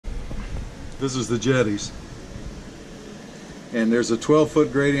This is the jetties. And there's a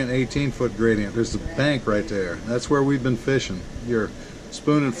 12-foot gradient, 18-foot gradient. There's a bank right there. That's where we've been fishing. Your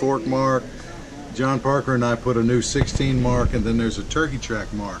spoon and fork mark. John Parker and I put a new 16 mark, and then there's a turkey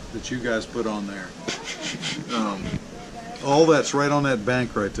track mark that you guys put on there. All that's right on that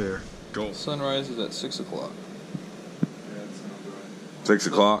bank right there. Cool. Sunrise is at 6 o'clock. 6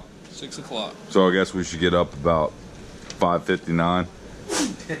 o'clock? 6 o'clock. So I guess we should get up about 5:59.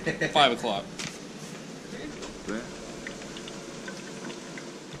 5 o'clock.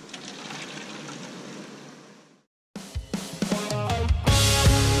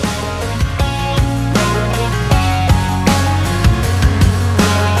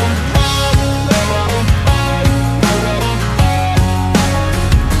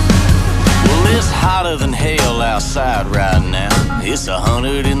 Hotter than hell outside right now. It's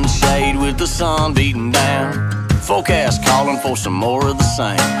 100 in the shade with the sun beating down. Forecast calling for some more of the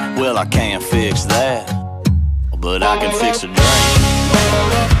same. Well, I can't fix that, but I can fix a drain.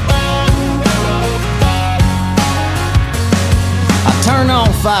 I turn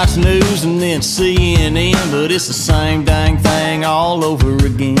on Fox News and then CNN, but it's the same dang thing all over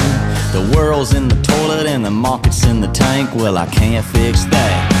again. The world's in the toilet and the market's in the tank. Well, I can't fix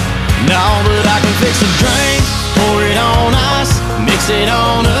that. No, but I can fix a drink, pour it on ice, mix it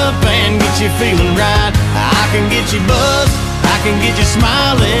on up and get you feeling right. I can get you buzzed, I can get you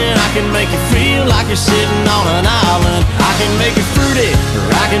smiling, I can make you feel like you're sitting on an island. I can make it fruity, or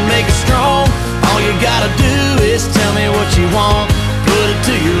I can make it strong. All you gotta do is tell me what you want. Put it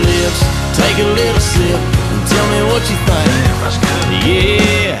to your lips, take a little sip, and tell me what you think.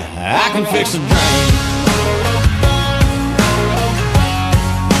 Yeah, I can fix a drink.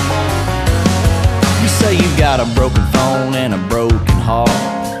 Say you got a broken phone and a broken heart.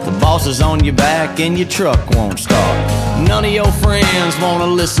 The boss is on your back and your truck won't start. None of your friends wanna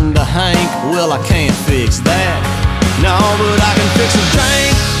listen to Hank. Well, I can't fix that. No, but I can fix a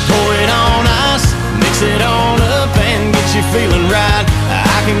drink, pour it on ice, mix it on up and get you feeling right.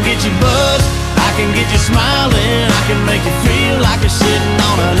 I can get you buzzed, I can get you smiling, I can make you feel like you're sitting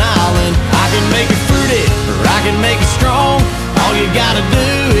on an island. I can make it fruity, or I can make it strong. All you gotta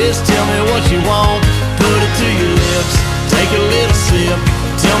do is tell me what you want. Put it to your lips, take a little sip,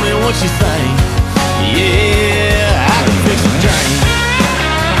 tell me what you think. Yeah, I can fix a drink.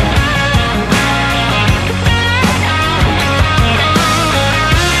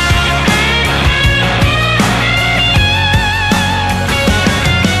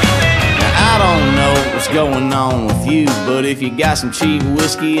 Now, I don't know what's going on with you, but if you got some cheap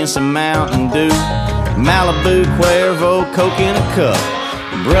whiskey and some Mountain Dew, Malibu, Cuervo, Coke in a cup,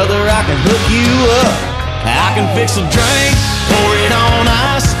 brother, I can hook you up. I can fix a drink, pour it on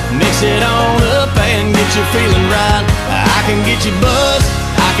ice, mix it on up and get you feeling right. I can get you buzzed,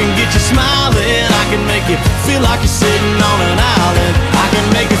 I can get you smiling, I can make you feel like you're sitting on an island. I can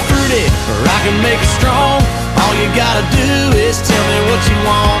make it fruity, or I can make it strong. All you gotta do is tell me what you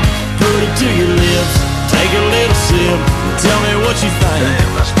want. Put it to your lips,